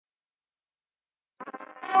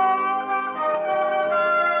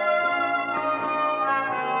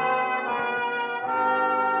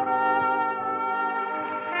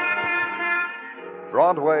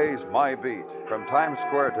Broadway's My Beat, from Times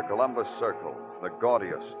Square to Columbus Circle, the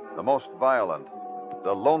gaudiest, the most violent,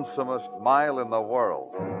 the lonesomest mile in the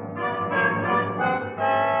world.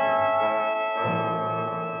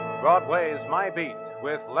 Broadway's My Beat,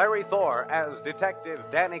 with Larry Thor as Detective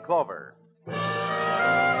Danny Clover.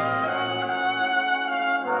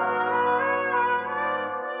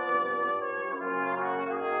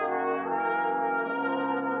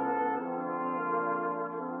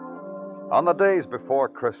 On the days before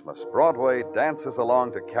Christmas, Broadway dances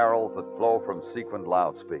along to carols that flow from sequined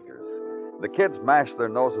loudspeakers. The kids mash their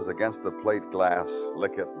noses against the plate glass,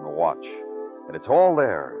 lick it, and watch. And it's all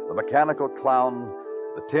there. The mechanical clown,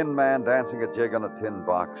 the tin man dancing a jig on a tin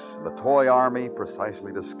box, the toy army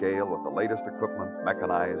precisely to scale with the latest equipment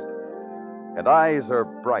mechanized. And eyes are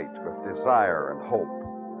bright with desire and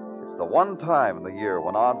hope. It's the one time in the year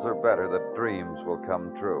when odds are better that dreams will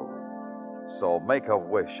come true. So make a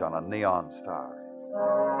wish on a neon star.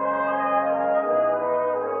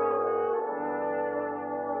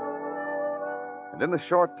 And in the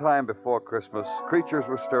short time before Christmas, creatures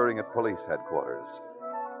were stirring at police headquarters.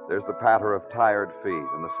 There's the patter of tired feet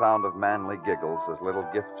and the sound of manly giggles as little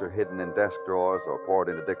gifts are hidden in desk drawers or poured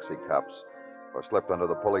into Dixie cups or slipped under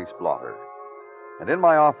the police blotter. And in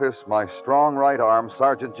my office, my strong right arm,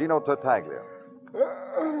 Sergeant Gino Tartaglia.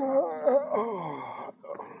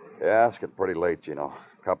 Yeah, it's getting pretty late, Gino.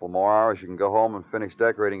 A couple more hours, you can go home and finish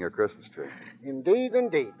decorating your Christmas tree. Indeed,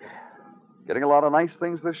 indeed. Getting a lot of nice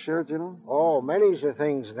things this year, Gino? Oh, many's the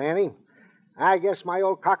things, Danny. I guess my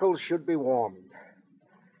old cockles should be warmed.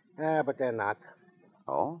 But they're not.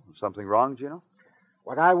 Oh, something wrong, Gino?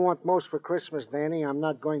 What I want most for Christmas, Danny, I'm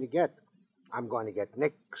not going to get. I'm going to get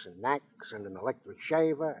nicks and knacks and an electric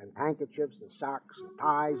shaver and handkerchiefs and socks and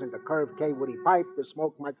ties and a curved K-Woody pipe to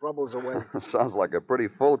smoke my troubles away. Sounds like a pretty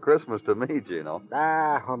full Christmas to me, Gino.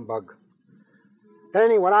 Ah, humbug.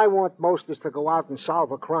 Danny, what I want most is to go out and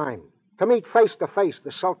solve a crime. To meet face to face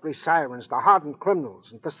the sultry sirens, the hardened criminals,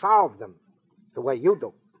 and to solve them the way you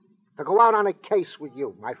do. To go out on a case with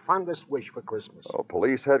you, my fondest wish for Christmas. Oh,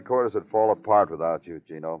 police headquarters would fall apart without you,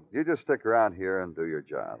 Gino. You just stick around here and do your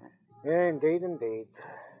job. Indeed, indeed.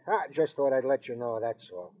 I just thought I'd let you know, that's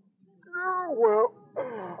all. Oh, well.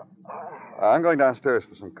 I'm going downstairs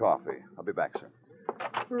for some coffee. I'll be back soon.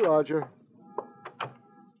 Roger.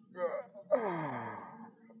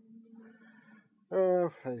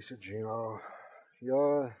 Face it, Gino.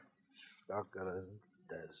 You're stuck at a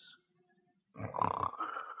desk.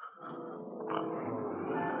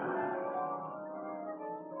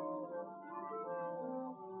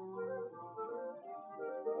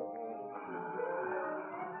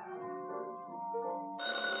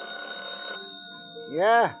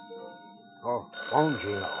 Yeah? Oh, phone,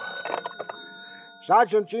 Gino.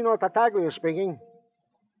 Sergeant Gino Tartaglia speaking.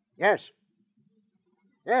 Yes.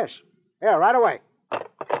 Yes. Yeah, right away.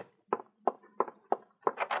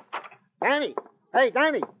 Danny. Hey,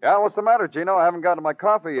 Danny. Yeah, what's the matter, Gino? I haven't gotten my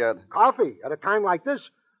coffee yet. Coffee? At a time like this?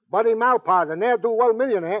 Buddy Malpaugh, the ne'er-do-well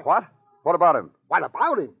millionaire. What? What about him? What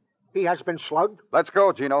about him? He has been slugged. Let's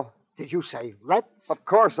go, Gino. Did you say let's? Of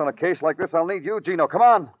course, on a case like this, I'll need you, Gino. Come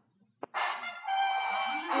on.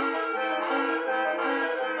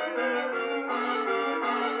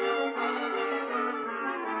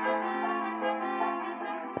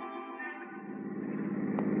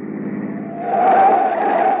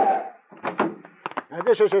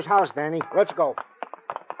 This is his house, Danny. Let's go.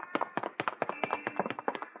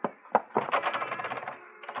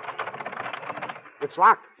 It's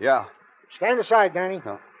locked. Yeah. Stand aside, Danny.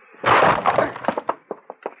 No.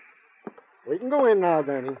 We can go in now,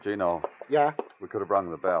 Danny. Gino. Yeah? We could have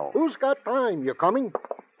rung the bell. Who's got time? You coming?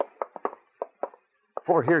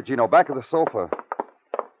 Over here, Gino, back of the sofa.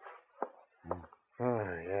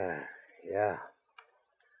 Oh, yeah.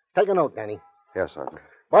 Take a note, Danny. Yes, Sergeant.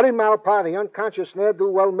 Buddy Malpaugh, the unconscious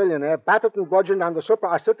ne'er-do-well millionaire, battered and bludgeoned on the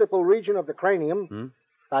supraoccipital region of the cranium,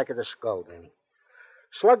 back of the skull, Danny.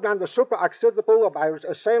 Slugged on the supraoccipital by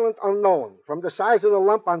assailant unknown. From the size of the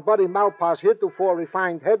lump on Buddy Malpaugh's heretofore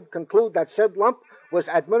refined head, conclude that said lump was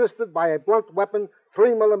administered by a blunt weapon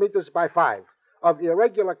 3 millimeters by 5, of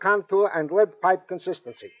irregular contour and lead pipe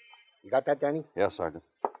consistency. You got that, Danny? Yes, Sergeant.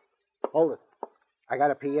 Hold it. I got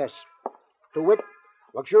a P.S. To wit,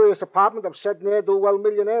 luxurious apartment of said ne'er-do-well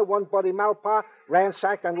millionaire, one Buddy Malpaugh,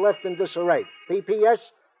 ransacked and left in disarray.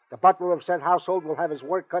 P.P.S. The butler of said household will have his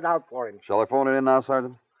work cut out for him. Shall I phone it in now,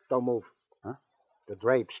 Sergeant? Don't move. Huh? The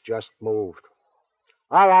drapes just moved.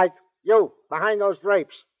 All right. You, behind those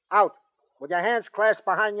drapes. Out. With your hands clasped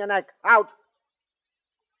behind your neck. Out.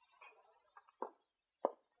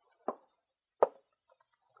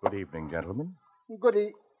 Good evening, gentlemen.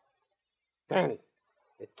 Goody. Danny.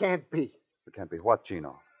 It can't be. It can't be what,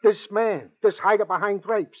 Gino? This man, this hider behind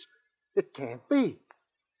drapes. It can't be.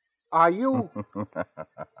 Are you?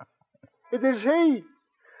 It is he.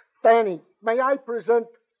 Danny, may I present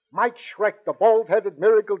Mike Schreck, the bald-headed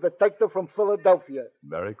miracle detective from Philadelphia.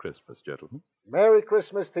 Merry Christmas, gentlemen. Merry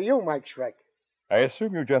Christmas to you, Mike Schreck. I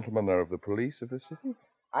assume you gentlemen are of the police of this city?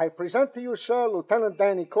 I present to you, sir, Lieutenant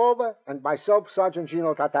Danny Clover, and myself, Sergeant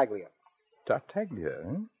Gino Tartaglia. Tartaglia,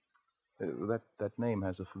 eh? That name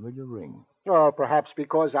has a familiar ring. Oh, perhaps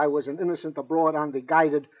because I was an innocent abroad on the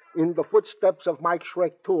guided In the Footsteps of Mike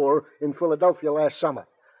Schreck tour in Philadelphia last summer.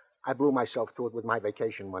 I blew myself to it with my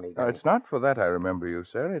vacation money. Oh, it's not for that I remember you,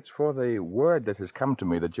 sir. It's for the word that has come to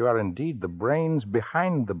me that you are indeed the brains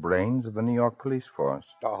behind the brains of the New York police force.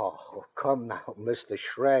 Oh, come now, Mr.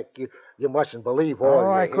 Schreck. You mustn't believe all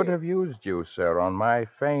I you could hear. have used you, sir, on my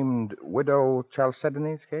famed widow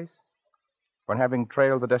Chalcedony's case. When having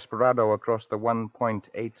trailed the desperado across the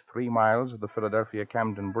 1.83 miles of the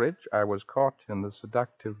Philadelphia-Camden Bridge, I was caught in the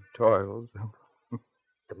seductive toils of...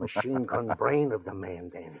 The machine gun brain of the man,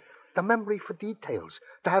 Danny. The memory for details.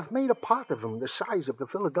 To have made a part of him the size of the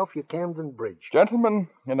Philadelphia-Camden Bridge. Gentlemen,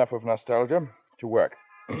 enough of nostalgia. To work.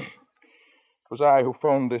 It was I who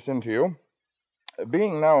phoned this in to you.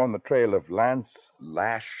 Being now on the trail of Lance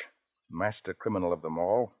Lash, master criminal of them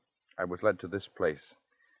all, I was led to this place,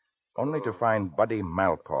 only to find Buddy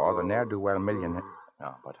Malpaugh, the ne'er-do-well millionaire.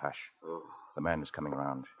 Oh, but hush. The man is coming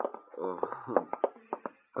around.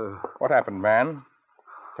 What happened, man?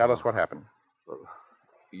 Tell us what happened.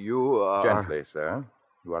 You are... Gently, sir.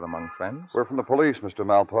 You are among friends? We're from the police, Mr.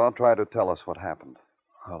 Malpaugh. Try to tell us what happened.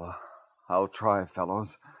 Well, I'll try, fellows.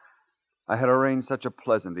 I had arranged such a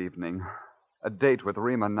pleasant evening. A date with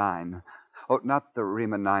Rima 9. Oh, not the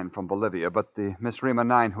Rima 9 from Bolivia, but the Miss Rima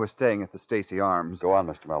 9 who is staying at the Stacy Arms. Go on,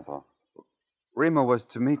 Mr. Malpaugh. Rima was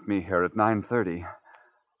to meet me here at 9:30.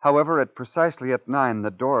 However, at precisely at 9, the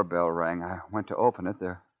doorbell rang. I went to open it.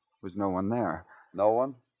 There was no one there. No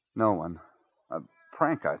one? No one. A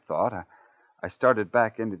prank, I thought. I started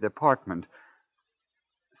back into the apartment.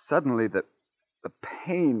 Suddenly, the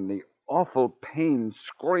pain, the awful pain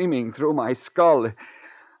screaming through my skull. It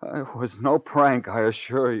was no prank, I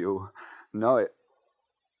assure you. No,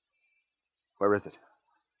 Where is it?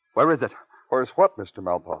 Where is it? Where's what, Mr.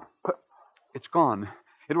 Malpaugh? It's gone.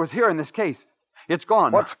 It was here in this case. It's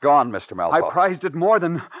gone. What's gone, Mr. Malpaugh? I prized it more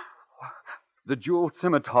than the jeweled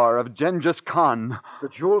scimitar of Genghis Khan. The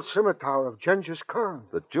jeweled scimitar of Genghis Khan.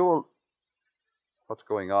 The jewel... What's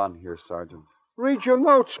going on here, Sergeant? Read your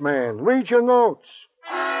notes, man. Read your notes.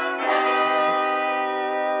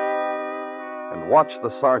 And watch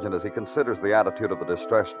the sergeant as he considers the attitude of the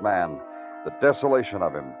distressed man, the desolation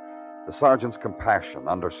of him, the sergeant's compassion,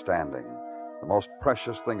 understanding. The most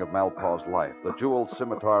precious thing of Malpaugh's life, the jeweled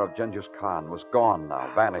scimitar of Genghis Khan, was gone now,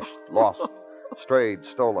 vanished, lost, strayed,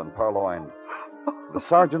 stolen, purloined. The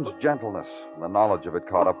sergeant's gentleness, the knowledge of it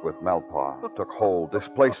caught up with Malpaugh, took hold,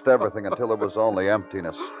 displaced everything until it was only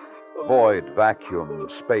emptiness, void, vacuum,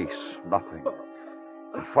 space, nothing.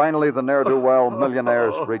 And finally, the ne'er-do-well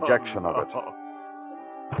millionaire's rejection of it.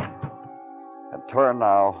 And turn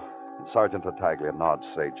now, and Sergeant Tartaglia nods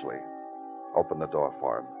sagely. Open the door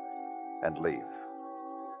for him, and leave.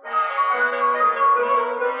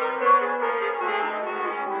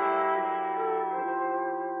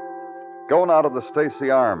 Going out of the Stacy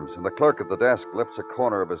Arms, and the clerk at the desk lifts a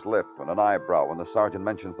corner of his lip and an eyebrow when the sergeant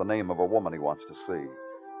mentions the name of a woman he wants to see.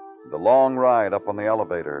 The long ride up on the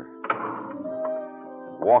elevator,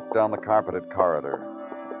 and walk down the carpeted corridor,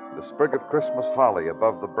 the sprig of Christmas holly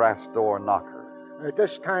above the brass door knocker.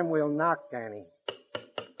 This time we'll knock, Danny.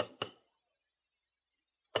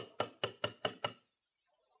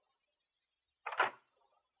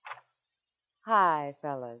 Hi,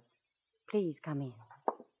 fellas. Please come in.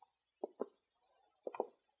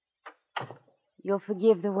 You'll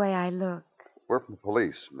forgive the way I look. We're from the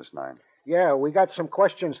police, Miss Nine. Yeah, we got some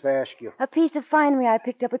questions to ask you. A piece of finery I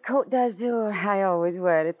picked up at Côte d'Azur. I always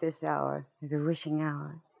wear it at this hour, the wishing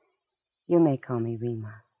hour. You may call me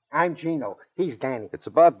Rima. I'm Gino. He's Danny. It's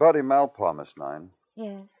about Buddy Malpaugh, Miss Nine.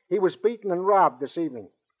 Yes. He was beaten and robbed this evening.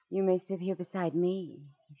 You may sit here beside me,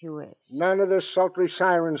 if you wish. None of this sultry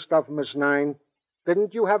siren stuff, Miss Nine.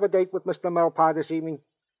 Didn't you have a date with Mr. Malpaugh this evening?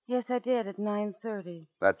 Yes, I did, at 9:30.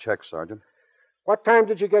 That checks, Sergeant. What time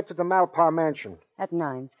did you get to the Malpaugh mansion? At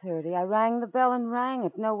 9:30. I rang the bell and rang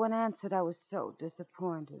it. No one answered. I was so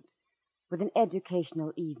disappointed. With an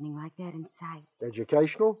educational evening like that in sight.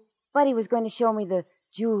 Educational? But he was going to show me the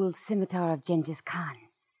jeweled scimitar of Genghis Khan.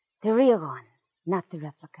 The real one, not the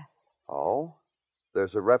replica. Oh?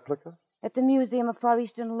 There's a replica? At the Museum of Far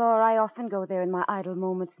Eastern Lore, I often go there in my idle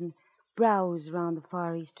moments and browse around the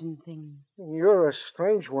Far Eastern things. You're a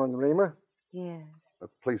strange one, Rima. Yes.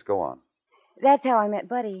 Please go on. That's how I met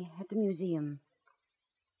Buddy at the museum.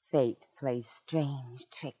 Fate plays strange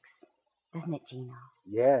tricks, doesn't it, Gino?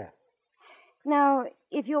 Yeah. Now,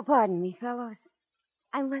 if you'll pardon me, fellows,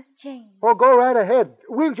 I must change. Oh, go right ahead.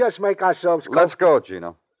 We'll just make ourselves Let's go,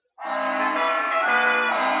 Gino.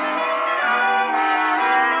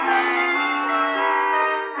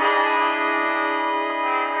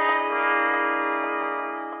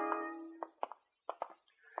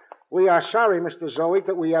 We are sorry, Mr. Zoe,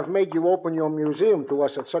 that we have made you open your museum to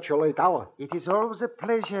us at such a late hour. It is always a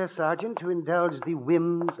pleasure, Sergeant, to indulge the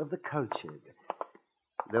whims of the cultured,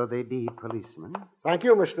 though they be policemen. Thank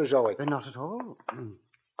you, Mr. Zoe. Not at all.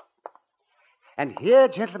 And here,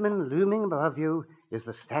 gentlemen, looming above you, is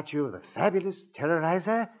the statue of the fabulous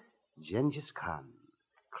terrorizer, Genghis Khan,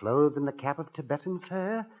 clothed in the cap of Tibetan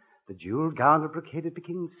fur, the jeweled gown of brocaded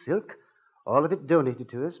Peking silk, all of it donated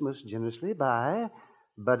to us most generously by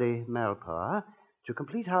Buddy Malpaugh to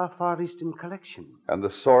complete our Far Eastern collection. And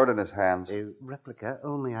the sword in his hands? A replica,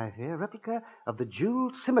 only I fear, a replica of the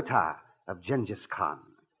jeweled scimitar of Genghis Khan.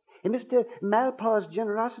 And Mr. Malpaugh's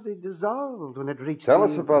generosity dissolved when it reached Tell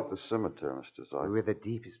us about the scimitar, Mr. Zoe. With the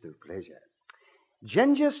deepest of pleasure.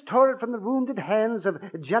 Genghis tore it from the wounded hands of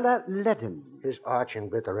Jalaleddin. His arch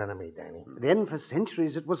and bitter enemy, Danny. Then for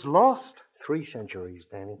centuries it was lost. 3 centuries,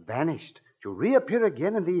 Danny. Vanished, to reappear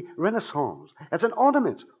again in the Renaissance as an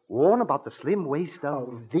ornament worn about the slim waist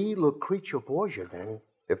of the Lucrezia Borgia, Danny.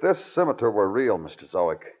 If this scimitar were real, Mr.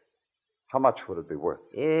 Zoic, how much would it be worth?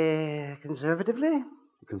 Conservatively?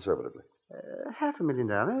 Conservatively.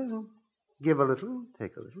 $500,000. Give a little,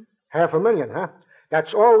 take a little. $500,000, huh?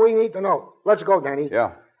 That's all we need to know. Let's go, Danny.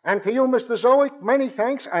 Yeah. And to you, Mr. Zoic, many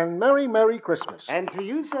thanks and Merry, Merry Christmas. And to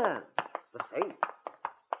you, sir, the same.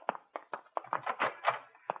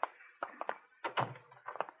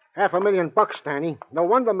 $500,000, Danny. No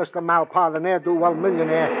wonder Mr. Malpaugh, the ne'er-do-well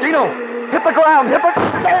millionaire. Gino! Hit the ground! Hit the...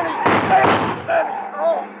 Danny!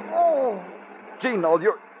 Oh! Gino,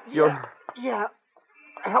 you're... Yeah.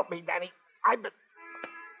 Help me, Danny.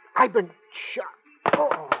 I've been shot.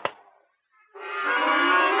 Oh.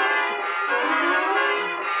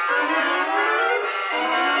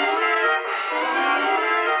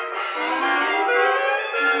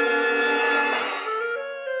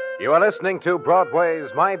 You are listening to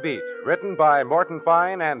Broadway's My Beat, written by Morton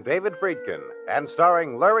Fine and David Friedkin, and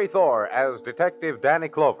starring Larry Thor as Detective Danny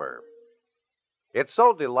Clover. It's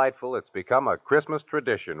so delightful it's become a Christmas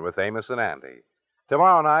tradition with Amos and Andy.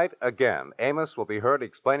 Tomorrow night, again, Amos will be heard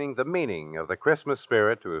explaining the meaning of the Christmas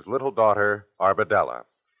spirit to his little daughter, Arbadella.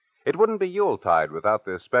 It wouldn't be Yuletide without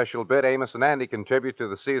this special bit Amos and Andy contribute to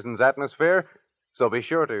the season's atmosphere, so be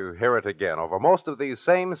sure to hear it again over most of these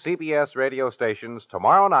same CBS radio stations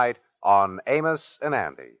tomorrow night on Amos and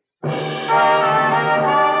Andy.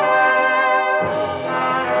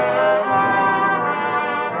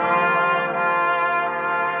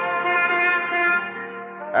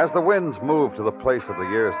 As the winds move to the place of the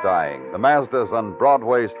year's dying, the Mazdas on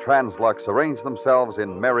Broadway's Translux arrange themselves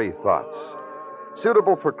in merry thoughts,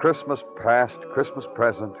 suitable for Christmas past, Christmas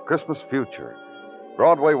present, Christmas future.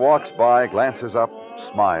 Broadway walks by, glances up,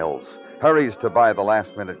 smiles, hurries to buy the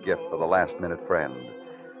last-minute gift for the last-minute friend.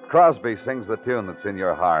 Crosby sings the tune that's in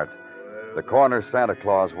your heart. The corner Santa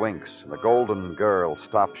Claus winks, and the golden girl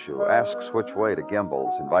stops you, asks which way to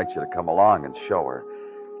Gimbel's, invites you to come along and show her.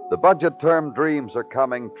 The budget term dreams are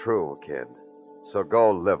coming true, kid. So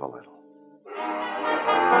go live a little.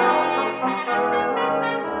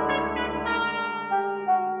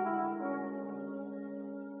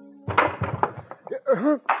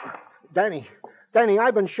 Danny,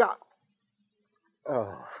 I've been shot.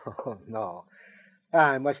 Oh, no.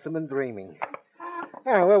 I must have been dreaming.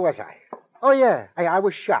 Where was I? Oh, yeah, I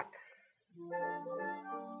was shot.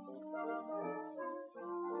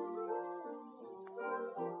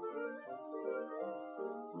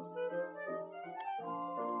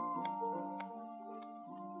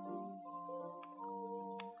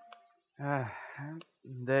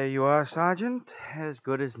 There you are, Sergeant. As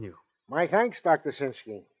good as new. My thanks, Dr.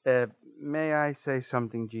 Sinsky. May I say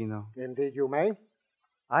something, Gino? Indeed you may.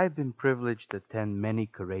 I've been privileged to attend many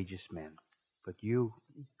courageous men. But you,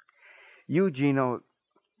 Gino,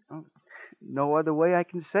 no other way I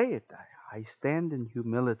can say it. I stand in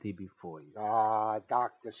humility before you. Ah,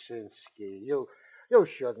 Dr. Sinsky, you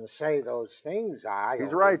shouldn't say those things.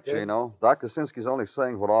 He's right, Gino. Dr. Sinsky's only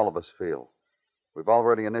saying what all of us feel. We've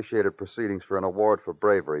already initiated proceedings for an award for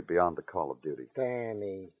bravery beyond the call of duty.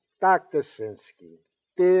 Danny, Dr. Sinsky,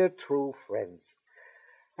 dear true friends.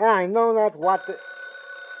 I know not what the...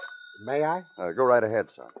 May I? Go right ahead,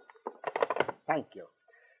 son. Thank you.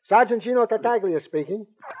 Sergeant Gino Tartaglia speaking.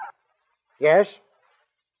 Yes?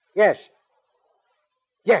 Yes.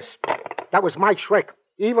 Yes. That was Mike Schreck.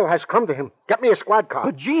 Evil has come to him. Get me a squad car.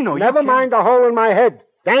 But, Gino, Never mind the hole in my head.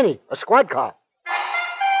 Danny, a squad car.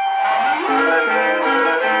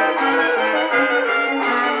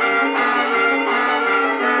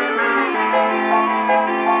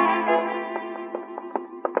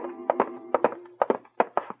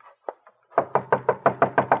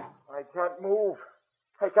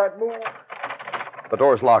 I can't move. The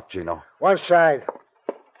door's locked, Gino. One side.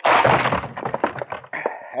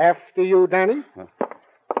 After you, Danny.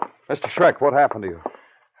 Mr. Schreck, what happened to you?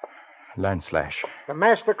 Landslash. The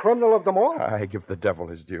master criminal of them all? I give the devil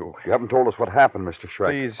his due. You haven't told us what happened, Mr.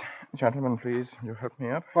 Schreck. Please, gentlemen, please, you help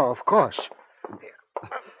me up? Oh, of course.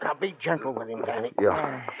 Now, be gentle with him, Danny.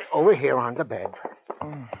 Yeah. Over here on the bed.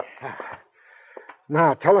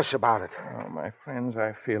 Now, tell us about it. Oh, my friends,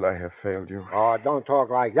 I feel I have failed you. Oh, don't talk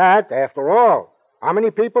like that. After all, how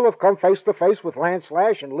many people have come face to face with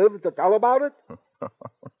Landslash and lived to tell about it?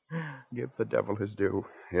 Give the devil his due.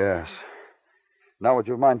 Yes. Now, would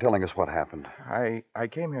you mind telling us what happened? I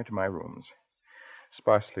came here to my rooms.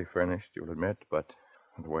 Sparsely furnished, you'll admit, but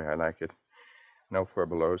the way I like it. No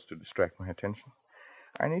furbelows to distract my attention.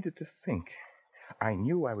 I needed to think. I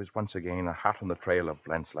knew I was once again hot on the trail of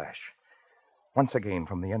Landslash. Once again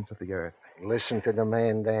from the ends of the earth. Listen to the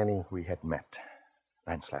man, Danny. We had met,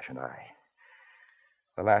 Landslash and I.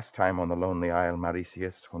 The last time on the lonely Isle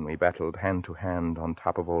Mauritius, when we battled hand to hand on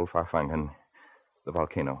top of old Farfangan, the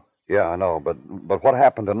volcano. Yeah, I know, but what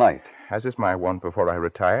happened tonight? As is my wont before I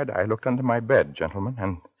retired, I looked under my bed, gentlemen,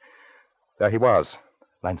 and there he was,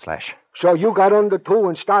 Landslash. So you got under, too,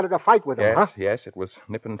 and started a fight with him, huh? Yes, it was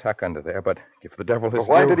nip and tuck under there, but give the devil his But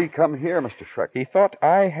why due. did he come here, Mr. Schreck? He thought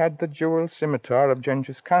I had the jeweled scimitar of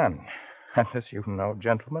Genghis Khan. And as you know,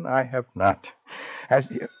 gentlemen, I have not.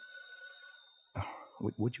 As you...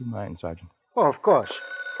 Oh, would you mind, Sergeant? Oh, of course.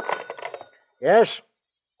 Yes?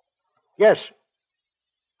 Yes.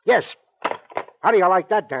 Yes. How do you like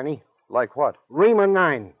that, Danny? Like what? Rima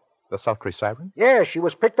 9. The sultry siren? Yeah, she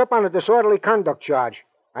was picked up on a disorderly conduct charge.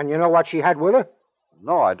 And you know what she had with her?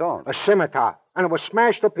 No, I don't. A scimitar. And it was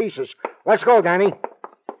smashed to pieces. Let's go, Danny.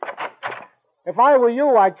 If I were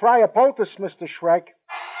you, I'd try a poultice, Mr. Schreck.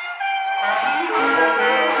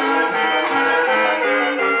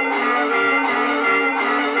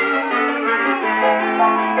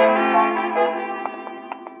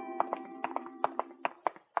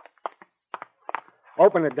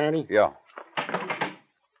 Open it, Danny. Yeah.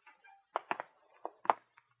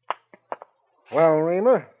 Well,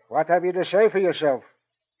 Rima, what have you to say for yourself?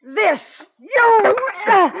 This, you,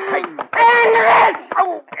 and this.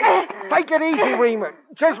 Oh, take it easy, Rima.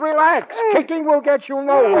 Just relax. Kicking will get you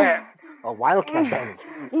nowhere. A wildcat, Danny.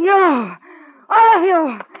 You, all of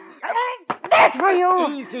you. That's for you.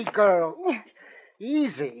 Easy, girl.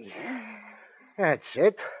 Easy. That's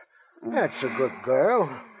it. That's a good girl.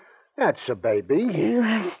 That's a baby. You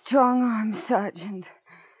have strong arms, Sergeant.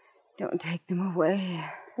 Don't take them away.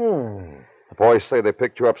 The boys say they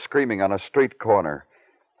picked you up screaming on a street corner.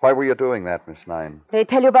 Why were you doing that, Miss Nine? They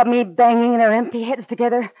tell you about me banging their empty heads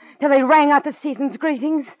together till they rang out the season's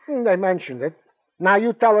greetings? They mentioned it. Now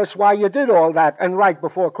you tell us why you did all that and right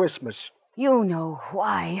before Christmas. You know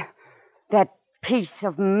why. That piece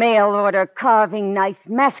of mail-order carving knife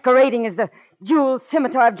masquerading as the jeweled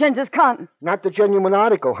scimitar of Genghis Khan. Not the genuine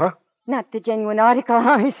article, huh? Not the genuine article,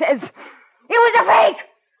 huh? He says. It was a fake!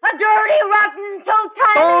 A dirty, rotten,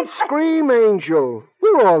 two-time... Don't scream, Angel.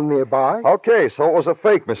 We're all nearby. Okay, so it was a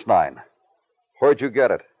fake, Miss Nine. Where'd you get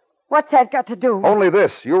it? What's that got to do? Only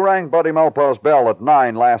this. You rang Buddy Malpaugh's bell at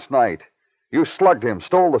 9 last night. You slugged him,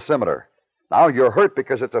 stole the scimitar. Now you're hurt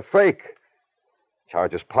because it's a fake.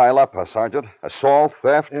 Charges pile up, huh, Sergeant? Assault,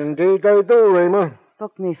 theft? Indeed they do, Rima.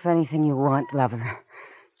 Book me for anything you want, lover.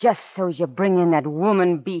 Just so you bring in that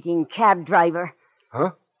woman-beating cab driver.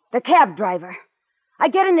 Huh? The cab driver. I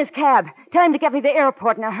get in this cab. Tell him to get me to the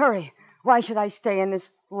airport in a hurry. Why should I stay in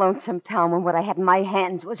this lonesome town when what I had in my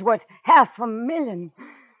hands was worth $500,000?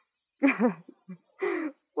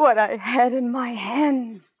 What I had in my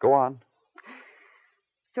hands. Go on.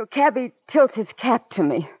 So Cabby tilts his cap to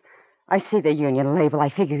me. I see the union label. I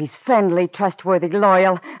figure he's friendly, trustworthy,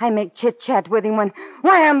 loyal. I make chit-chat with him when,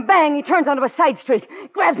 wham, bang, he turns onto a side street,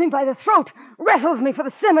 grabs me by the throat, wrestles me for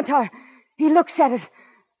the scimitar. He looks at it,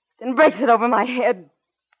 then breaks it over my head.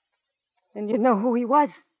 And you know who he was?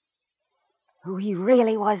 Who he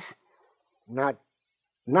really was? Not.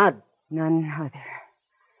 None other.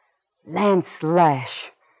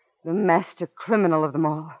 Landslash, the master criminal of them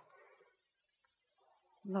all.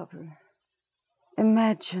 Lover,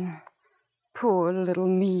 imagine Poor little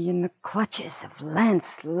me in the clutches of Lance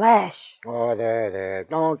Lash. Oh, there.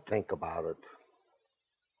 Don't think about it.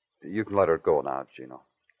 You can let her go now, Gino.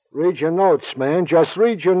 Read your notes, man. Just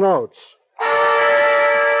read your notes.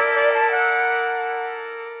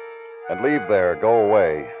 And leave there. Go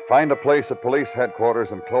away. Find a place at police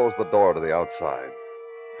headquarters and close the door to the outside.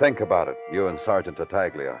 Think about it, you and Sergeant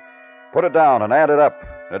Tartaglia. Put it down and add it up.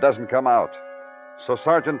 It doesn't come out. So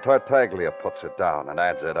Sergeant Tartaglia puts it down and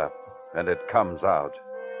adds it up, and it comes out.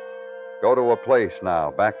 Go to a place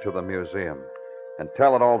now, back to the museum, and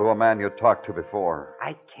tell it all to a man you talked to before.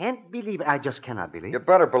 I can't believe it. I just cannot believe You it.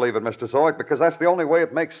 better believe it, Mr. Zoic, because that's the only way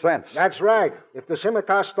it makes sense. That's right. If the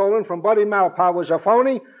scimitar stolen from Buddy Malpaugh was a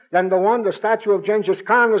phony, then the one the statue of Genghis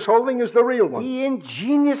Khan is holding is the real one. The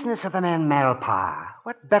ingeniousness of the man Malpaugh.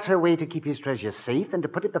 What better way to keep his treasure safe than to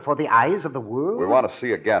put it before the eyes of the world? We want to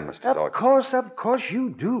see again, Mr. Zoic. Of course you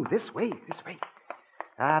do. This way. This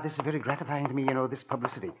is very gratifying to me, this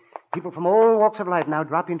publicity. People from all walks of life now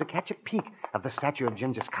drop in to catch a peek of the statue of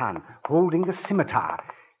Genghis Khan holding the scimitar.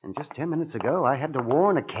 And just 10 minutes ago, I had to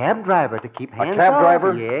warn a cab driver to keep hands off. A cab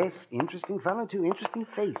driver? Yes. Interesting fellow, too. Interesting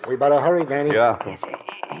face. We better hurry, Danny. Yeah. Yes.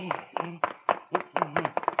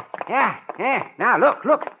 Yeah. Now,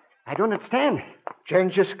 look. I don't understand.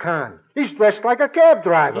 Genghis Khan. He's dressed like a cab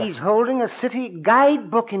driver. He's holding a city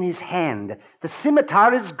guidebook in his hand. The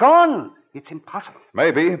scimitar is gone. It's impossible.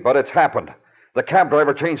 Maybe, but it's happened. The cab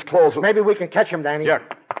driver changed clothes. Maybe we can catch him, Danny. Yeah.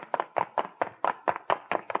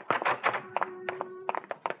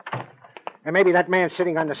 And maybe that man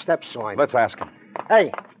sitting on the steps saw him. Let's ask him.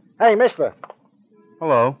 Hey, mister.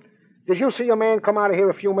 Hello. Did you see a man come out of here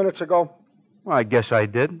a few minutes ago? Well, I guess I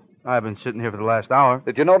did. I've been sitting here for the last hour.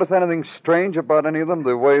 Did you notice anything strange about any of them,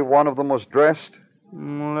 the way one of them was dressed?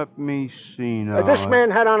 Let me see now. This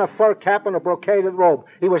man had on a fur cap and a brocaded robe.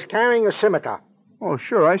 He was carrying a scimitar. Oh,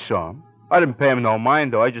 sure, I saw him. I didn't pay him no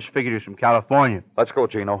mind, though. I just figured he was from California. Let's go,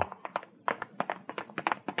 Gino.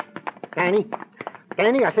 Danny,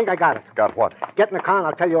 I think I got it. Got what? Get in the car and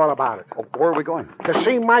I'll tell you all about it. Oh, where are we going? To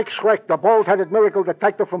see Mike Schreck, the bald-headed miracle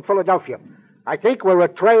detective from Philadelphia. I think we're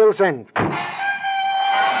at Trail's End.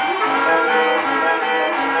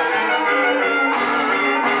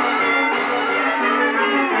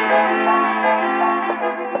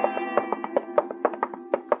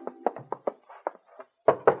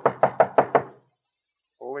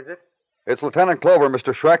 Who is it? It's Lieutenant Clover,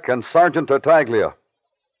 Mr. Schreck, and Sergeant Tartaglia.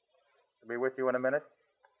 I'll be with you in a minute.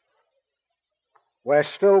 We're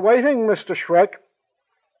still waiting, Mr. Schreck.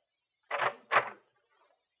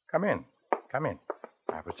 Come in.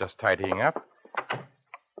 I was just tidying up.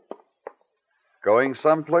 Going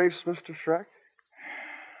someplace, Mr. Schreck?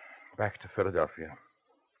 Back to Philadelphia.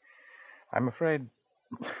 I'm afraid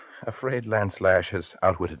Lance Lash has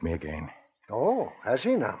outwitted me again. Oh, has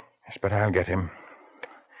he now? Yes, but I'll get him.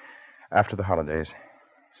 After the holidays.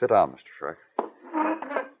 Sit down, Mr. Schreck.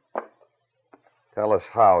 Tell us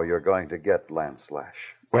how you're going to get Lance Lash.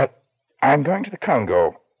 Well, I'm going to the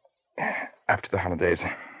Congo after the holidays.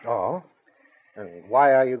 Oh? And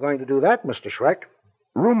why are you going to do that, Mr. Schreck?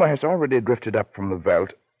 Rumor has already drifted up from the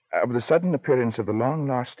veldt of the sudden appearance of the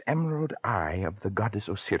long-lost emerald eye of the goddess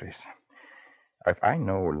Osiris. If I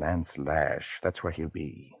know Lance Lash, that's where he'll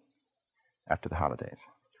be. After the holidays.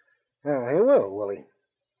 Oh, he will he?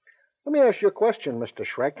 Let me ask you a question, Mr.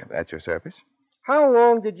 Schreck. That's your service? How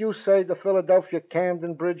long did you say the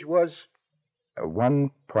Philadelphia-Camden Bridge was?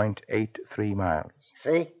 1.83 miles.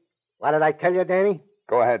 See? What did I tell you, Danny?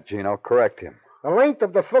 Go ahead, Gino. Correct him. The length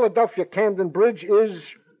of the Philadelphia-Camden Bridge is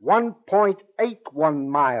 1.81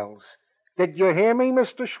 miles. Did you hear me,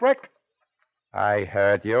 Mr. Schreck? I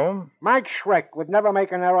heard you. Mike Schreck would never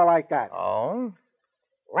make an error like that. Oh?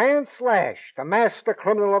 Lance Lash, the master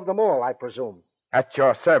criminal of them all, I presume. At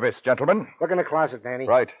your service, gentlemen. Look in the closet, Danny.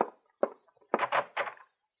 Right.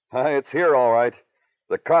 It's here, all right.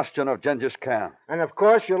 The costume of Genghis Khan. And, of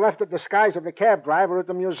course, you left the disguise of the cab driver at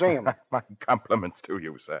the museum. My compliments to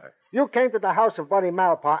you, sir. You came to the house of Buddy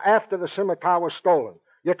Malpaugh after the scimitar was stolen.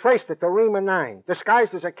 You traced it to Rima 9.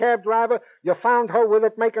 Disguised as a cab driver, you found her with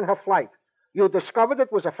it making her flight. You discovered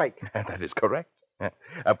it was a fake. That is correct.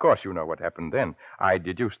 Of course, you know what happened then. I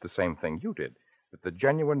deduced the same thing you did, that the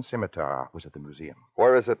genuine scimitar was at the museum.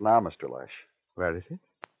 Where is it now, Mr. Lash? Where is it?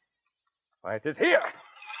 Why, it is here.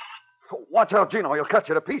 Watch out, Gino. He'll cut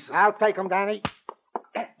you to pieces. I'll take him, Danny.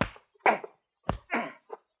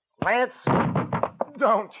 Lance,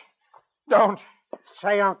 Don't.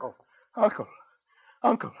 say uncle.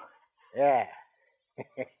 Uncle. Yeah.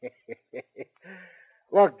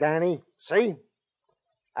 Look, Danny, see?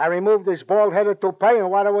 I removed his bald-headed toupee, and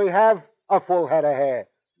what do we have? A full head of hair.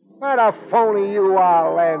 What a phony you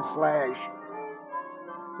are, Lance Lash.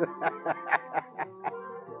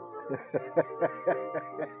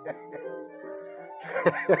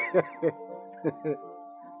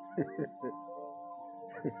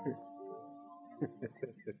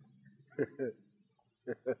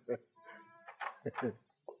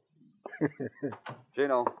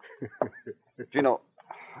 Gino. Gino.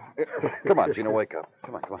 Come on, Gino, wake up.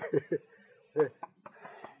 Come on, come on.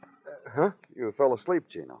 Huh? You fell asleep,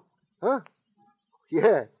 Gino. Huh?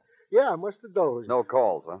 Yeah. Yeah, I must have dozed. No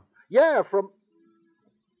calls, huh? Yeah, from...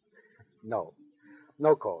 No.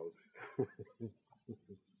 No calls.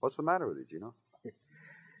 What's the matter with you, Gino?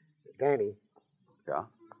 Danny. Yeah?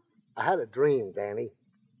 I had a dream, Danny.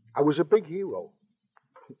 I was a big hero.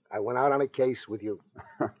 I went out on a case with you.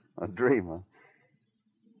 A dream, huh?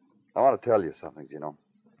 I want to tell you something, Gino.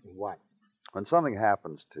 What? When something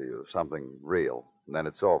happens to you, something real, and then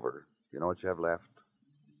it's over, you know what you have left?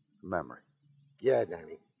 A memory. Yeah,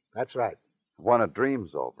 Danny. That's right. When a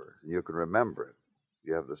dream's over, and you can remember it,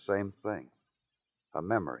 you have the same thing. A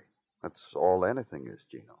memory. That's all anything is,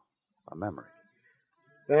 Gino. A memory.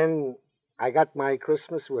 Then I got my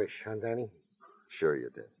Christmas wish, huh, Danny? Sure you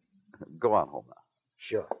did. Go on home now.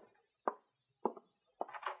 Sure.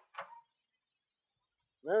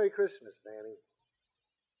 Merry Christmas, Danny.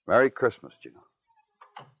 Merry Christmas, Gino.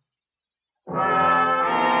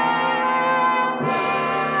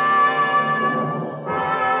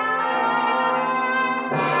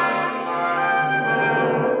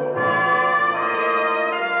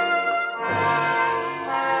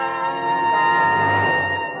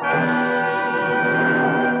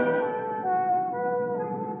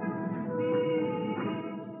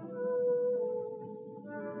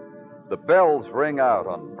 The bells ring out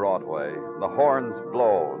on Broadway, and the horns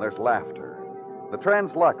blow, and there's laughter. The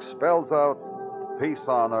translux spells out peace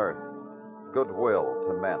on earth, goodwill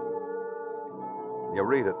to men. You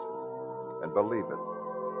read it and believe it,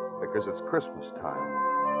 because it's Christmas time,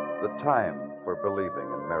 the time for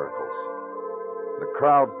believing in miracles. The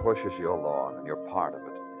crowd pushes you along, and you're part of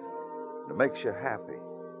it. And it makes you happy.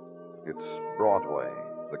 It's Broadway,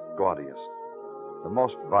 the gaudiest, the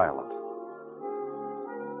most violent,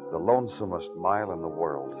 the lonesomest mile in the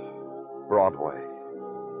world. Broadway,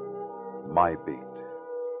 my beat.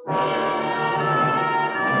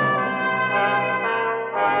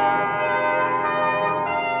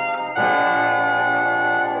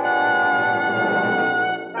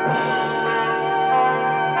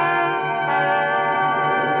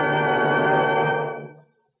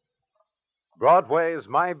 Broadway's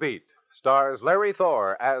My Beat stars Larry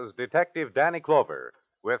Thor as Detective Danny Clover,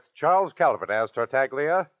 with Charles Calvert as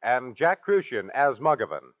Tartaglia and Jack Crucian as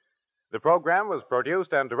Muggavan. The program was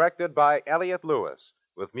produced and directed by Elliott Lewis,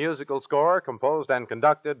 with musical score composed and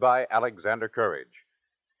conducted by Alexander Courage.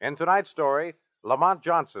 In tonight's story, Lamont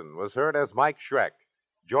Johnson was heard as Mike Schreck,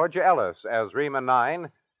 Georgia Ellis as Riemann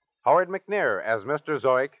 9, Howard McNear as Mr.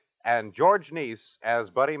 Zoic, and George Neese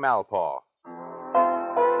as Buddy Malpaugh.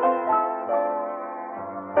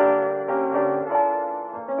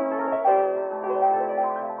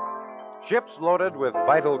 Ships loaded with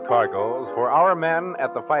vital cargoes for our men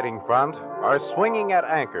at the fighting front are swinging at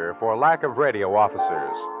anchor for lack of radio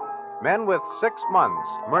officers. Men with 6 months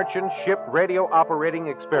merchant ship radio operating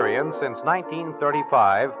experience since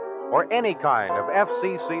 1935 or any kind of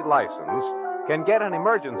FCC license can get an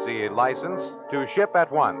emergency license to ship at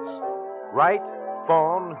once. Write,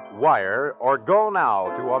 phone, wire, or go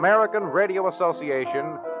now to American Radio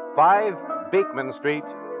Association, 5 Beekman Street,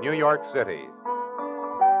 New York City.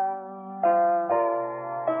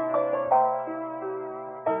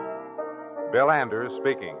 Bill Anders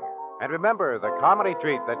speaking. And remember, the comedy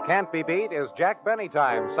treat that can't be beat is Jack Benny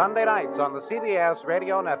Time, Sunday nights on the CBS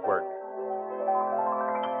Radio Network.